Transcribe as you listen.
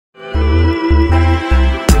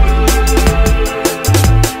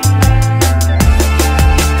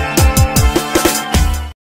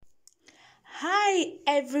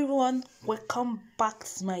welcome back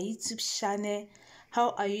to my YouTube channel. How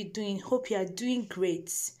are you doing? Hope you are doing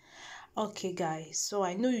great. Okay guys, so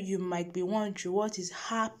I know you might be wondering what is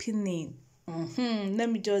happening. Let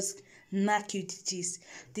me just knock you the gist.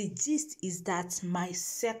 The gist is that my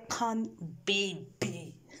second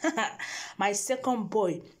baby, my second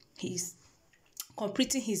boy, he's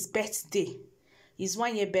completing his birthday, his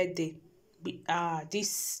 1 year birthday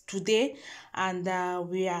this today, and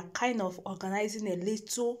we are kind of organizing a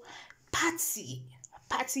little party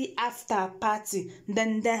after party,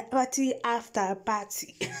 then the party after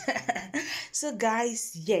party. So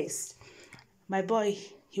guys, yes, my boy,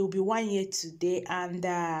 he'll be 1 year today, and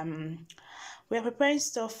we are preparing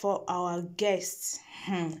stuff for our guests.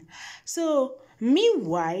 So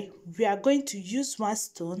meanwhile, we are going to use one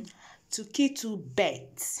stone to kill two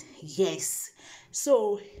birds. Yes,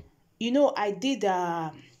 so I did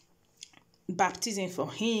baptism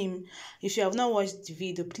for him. If you have not watched the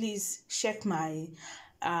video, please check my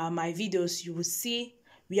videos. You will see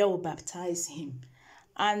where we baptize him.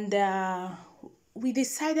 And we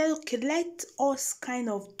decided, okay, let us kind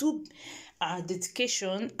of do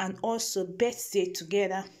dedication and also birthday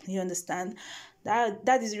together. You understand?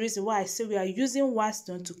 That is the reason why I say we are using one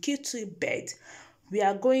stone to kill two birds. We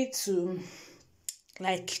are going to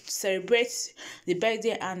celebrate the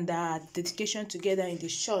birthday and dedication together in the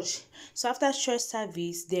church. So after church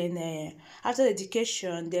service, then after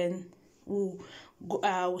dedication, then we'll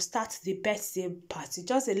start the birthday party.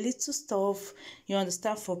 Just a little stuff, you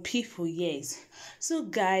understand, for people. Yes. So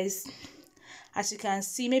guys, as you can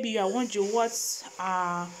see, maybe you are wondering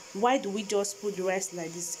why do we just put the rice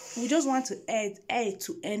like this? We just want to add air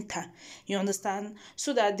to enter, you understand,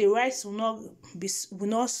 so that the rice will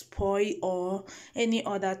not spoil or any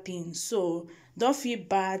other thing. So don't feel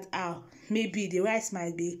bad. Maybe the rice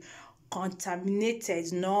might be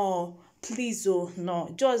contaminated. No, please,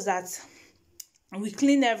 no, just that we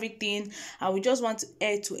clean everything and we just want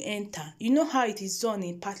air to enter. You know how it is done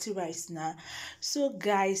in party rice now. So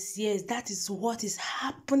guys, yes, that is what is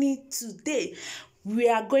happening today. We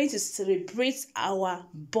are going to celebrate our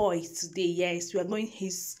boy today. Yes, we are going,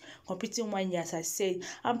 he's completing 1 year, as I said.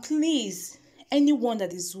 And please, anyone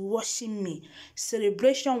that is watching me,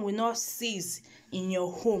 celebration will not cease in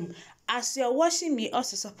your home. As you are watching me,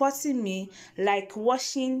 also supporting me, like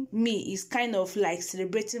watching me is kind of like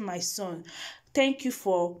celebrating my son. Thank you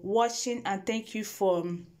for watching, and thank you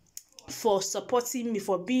for supporting me,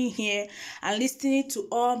 for being here and listening to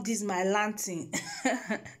all this my ranting.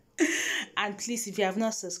 And please, if you have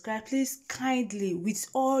not subscribed, please kindly, with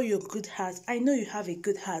all your good heart, I know you have a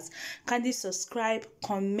good heart, kindly subscribe,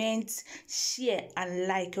 comment, share and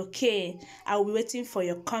like. Okay, I'll be waiting for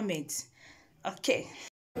your comments. Okay.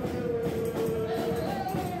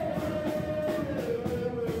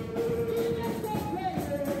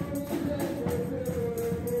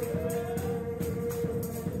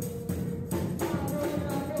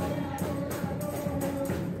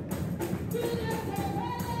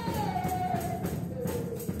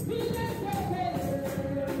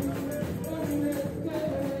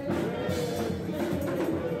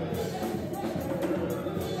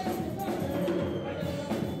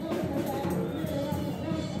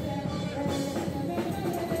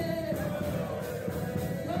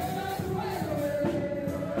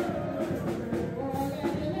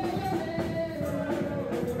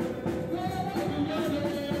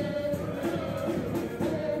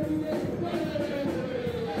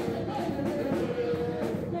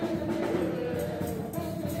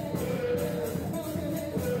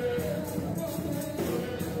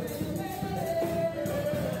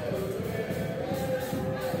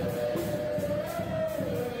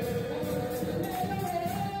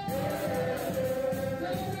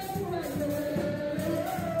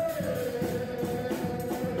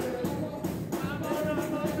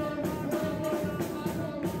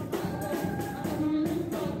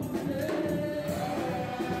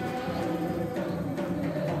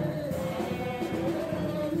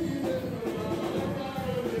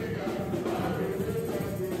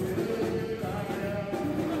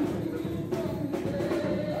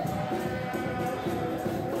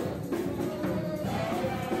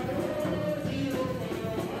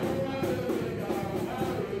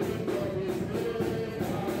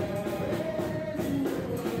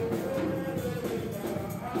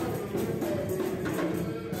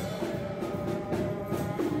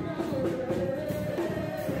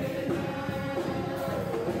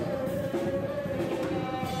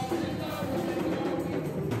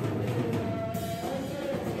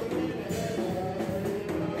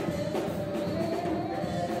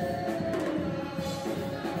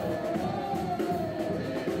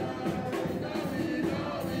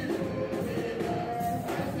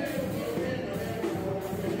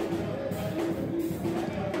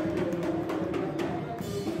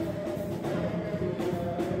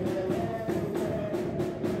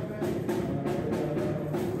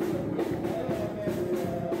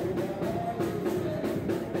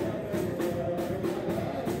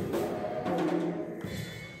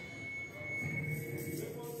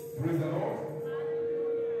 Praise the Lord.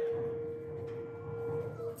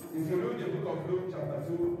 If you read the book of Luke chapter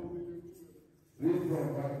 2, read from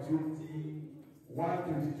verse 21,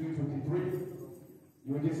 22, 23,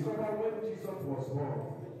 you will discover when Jesus was born,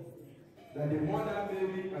 that the mother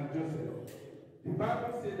Mary and Joseph, the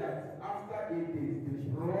Bible said that after 8 days, they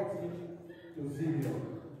brought him to see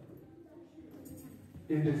him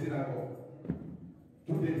in the synagogue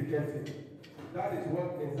to dedicate him. That is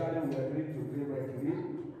what exactly we are doing to Gabriel today,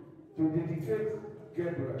 to dedicate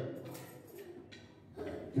Gabriel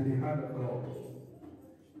to the hand of God.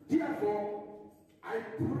 Therefore, I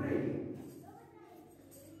pray,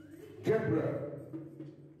 Gabriel,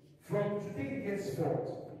 from today henceforth,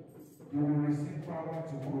 you will receive power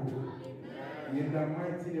to grow. In the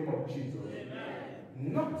mighty name of Jesus.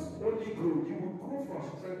 Not only grow, you will grow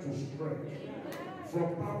from strength to strength,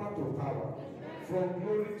 from power to power, from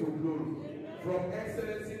glory to glory, from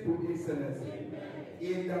excellency to excellency.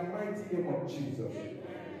 In the mighty name of Jesus.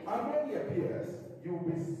 Among your peers, you will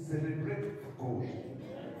be celebrated for good.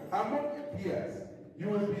 Among your peers, you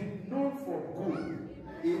will be known for good.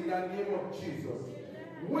 In the name of Jesus.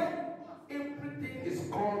 When everything is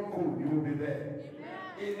called good, you will be there.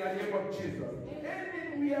 In the name of Jesus.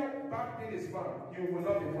 Anywhere bad thing is found, you will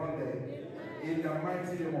not be found there. In the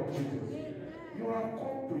mighty name of Jesus. You have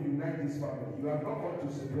come to unite this family. You have not come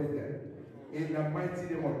to separate them. In the mighty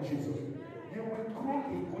name of Jesus. You will grow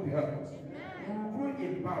in good health. You will grow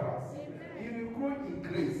in powers. You will grow in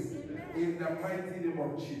grace. In the mighty name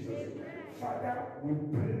of Jesus. Father, we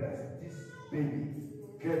bless this baby,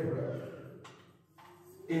 Gabriel.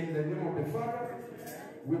 In the name of the Father,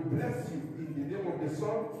 we bless you. In the name of the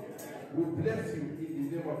Son, we bless you. In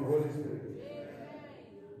the name of the Holy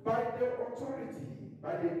Spirit. By the authority,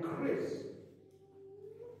 by the grace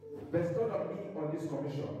bestowed on me on this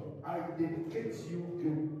commission, I dedicate you,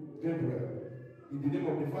 Gabriel. In the name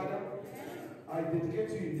of the Father, I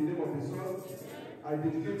dedicate you in the name of the Son, I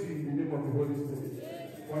dedicate you in the name of the Holy Spirit.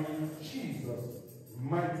 For in Jesus'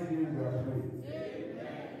 mighty name we are praying.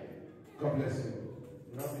 God bless you.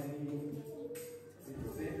 You have anything to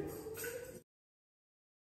say?